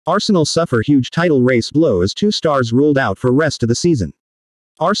Arsenal suffer huge title race blow as two stars ruled out for rest of the season.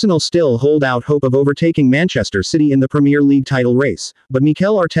 Arsenal still hold out hope of overtaking Manchester City in the Premier League title race, but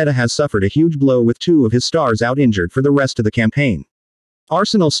Mikel Arteta has suffered a huge blow with two of his stars out injured for the rest of the campaign.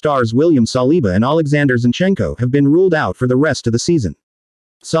 Arsenal stars William Saliba and Oleksandr Zinchenko have been ruled out for the rest of the season.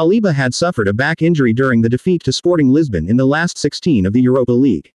 Saliba had suffered a back injury during the defeat to Sporting Lisbon in the last 16 of the Europa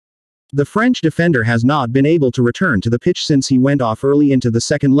League. The French defender has not been able to return to the pitch since he went off early into the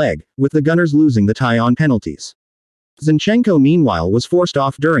second leg, with the Gunners losing the tie on penalties. Zinchenko meanwhile was forced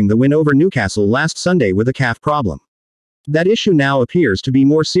off during the win over Newcastle last Sunday with a calf problem. That issue now appears to be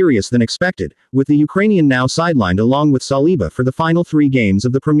more serious than expected, with the Ukrainian now sidelined along with Saliba for the final 3 games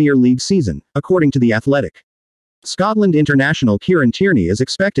of the Premier League season, according to The Athletic. Scotland international Kieran Tierney is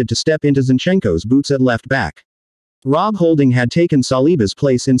expected to step into Zinchenko's boots at left back. Rob Holding had taken Saliba's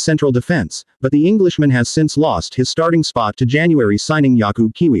place in central defense, but the Englishman has since lost his starting spot to January signing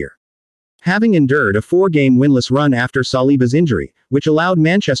Jakub Kiwior. Having endured a 4-game winless run after Saliba's injury, which allowed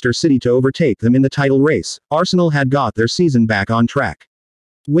Manchester City to overtake them in the title race, Arsenal had got their season back on track.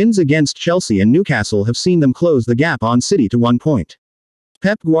 Wins against Chelsea and Newcastle have seen them close the gap on City to 1 point.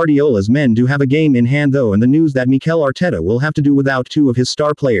 Pep Guardiola's men do have a game in hand though, and the news that Mikel Arteta will have to do without 2 of his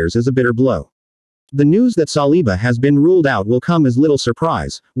star players is a bitter blow. The news that Saliba has been ruled out will come as little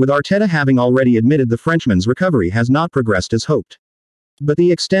surprise, with Arteta having already admitted the Frenchman's recovery has not progressed as hoped. But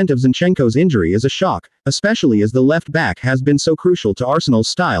the extent of Zinchenko's injury is a shock, especially as the left back has been so crucial to Arsenal's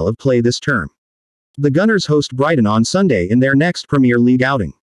style of play this term. The Gunners host Brighton on Sunday in their next Premier League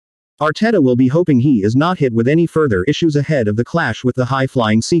outing. Arteta will be hoping he is not hit with any further issues ahead of the clash with the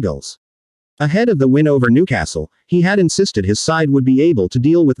high-flying Seagulls. Ahead of the win over Newcastle, he had insisted his side would be able to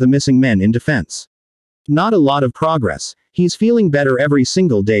deal with the missing men in defense. Not a lot of progress. He's feeling better every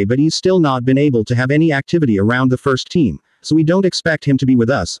single day, but he's still not been able to have any activity around the first team, so we don't expect him to be with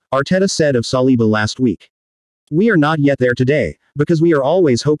us, Arteta said of Saliba last week. We are not yet there today, because we are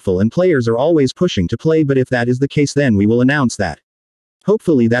always hopeful and players are always pushing to play, but if that is the case then we will announce that.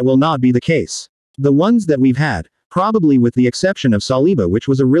 Hopefully that will not be the case. The ones that we've had, probably with the exception of Saliba, which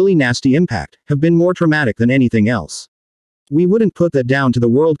was a really nasty impact, have been more traumatic than anything else. We wouldn't put that down to the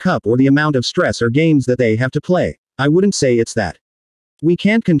World Cup or the amount of stress or games that they have to play. I wouldn't say it's that. We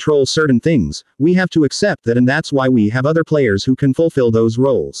can't control certain things, we have to accept that, and that's why we have other players who can fulfill those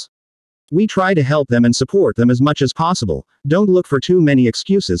roles. We try to help them and support them as much as possible, don't look for too many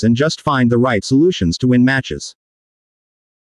excuses and just find the right solutions to win matches.